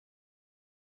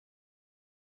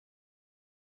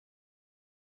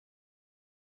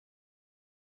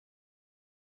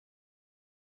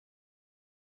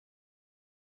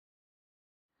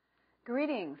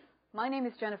Greetings. My name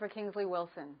is Jennifer Kingsley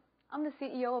Wilson. I'm the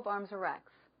CEO of Armsrx.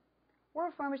 We're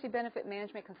a pharmacy benefit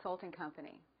management consulting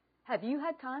company. Have you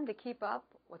had time to keep up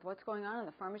with what's going on in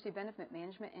the pharmacy benefit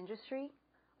management industry?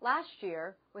 Last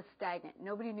year was stagnant.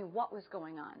 Nobody knew what was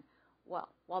going on. Well,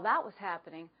 while that was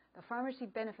happening, the pharmacy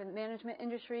benefit management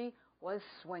industry was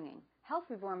swinging. Health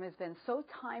reform has been so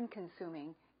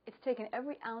time-consuming, it's taken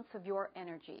every ounce of your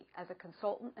energy as a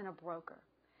consultant and a broker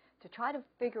to try to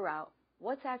figure out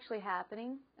what's actually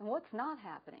happening and what's not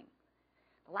happening.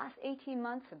 The last 18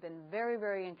 months have been very,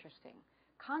 very interesting.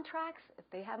 Contracts, if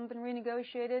they haven't been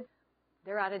renegotiated,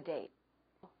 they're out of date.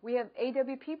 We have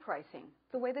AWP pricing,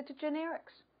 the way that the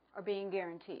generics are being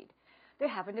guaranteed. They're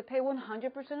having to pay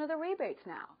 100% of the rebates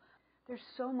now. There's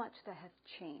so much that has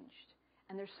changed,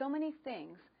 and there's so many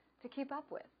things to keep up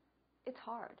with. It's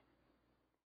hard.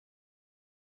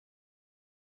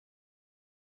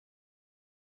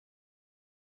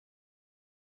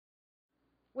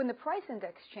 When the price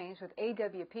index changed with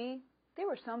AWP, there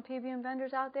were some PBM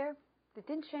vendors out there that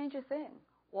didn't change a thing,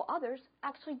 while others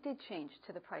actually did change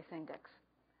to the price index.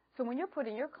 So when you're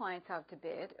putting your clients out to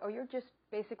bid, or you're just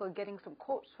basically getting some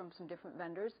quotes from some different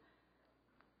vendors,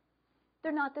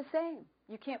 they're not the same.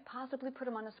 You can't possibly put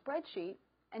them on a spreadsheet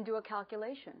and do a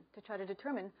calculation to try to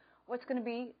determine what's going to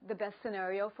be the best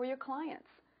scenario for your clients.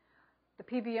 The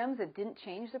PBMs that didn't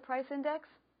change the price index,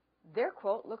 their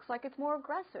quote looks like it's more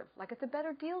aggressive, like it's a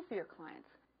better deal for your clients.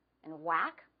 And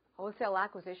WAC, wholesale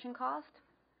acquisition cost,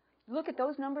 look at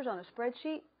those numbers on a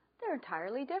spreadsheet, they're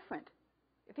entirely different.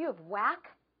 If you have WAC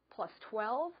plus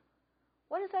 12,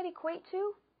 what does that equate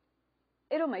to?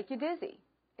 It'll make you dizzy.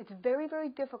 It's very, very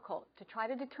difficult to try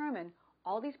to determine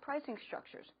all these pricing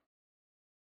structures.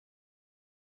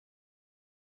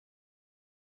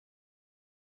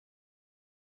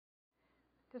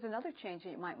 There's another change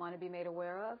that you might want to be made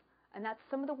aware of, and that's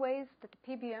some of the ways that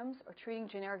the PBMs are treating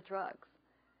generic drugs.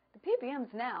 The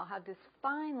PBMs now have this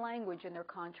fine language in their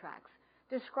contracts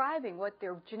describing what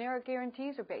their generic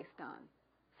guarantees are based on.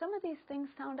 Some of these things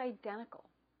sound identical,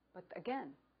 but again,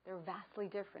 they're vastly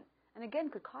different, and again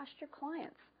could cost your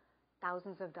clients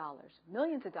thousands of dollars,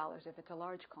 millions of dollars if it's a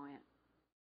large client.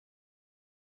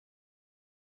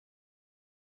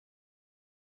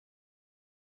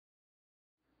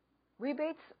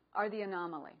 Rebates are the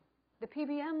anomaly. The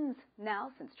PBMs now,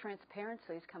 since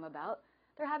transparency has come about,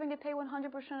 they're having to pay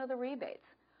 100% of the rebates.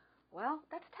 Well,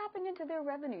 that's tapping into their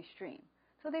revenue stream.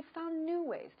 So they've found new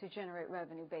ways to generate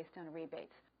revenue based on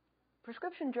rebates.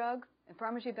 Prescription drug and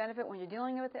pharmacy benefit, when you're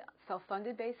dealing with it on a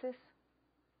self-funded basis,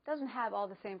 doesn't have all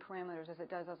the same parameters as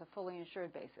it does as a fully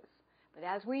insured basis. But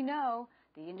as we know,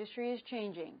 the industry is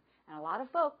changing, and a lot of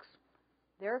folks,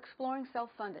 they're exploring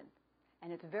self-funded.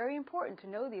 And it's very important to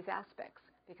know these aspects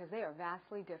because they are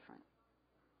vastly different.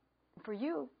 For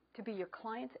you to be your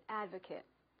client's advocate,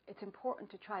 it's important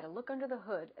to try to look under the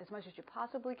hood as much as you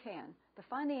possibly can to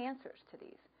find the answers to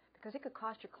these, because it could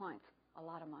cost your clients a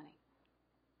lot of money.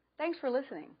 Thanks for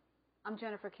listening. I'm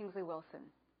Jennifer Kingsley Wilson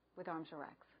with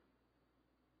Armsrx.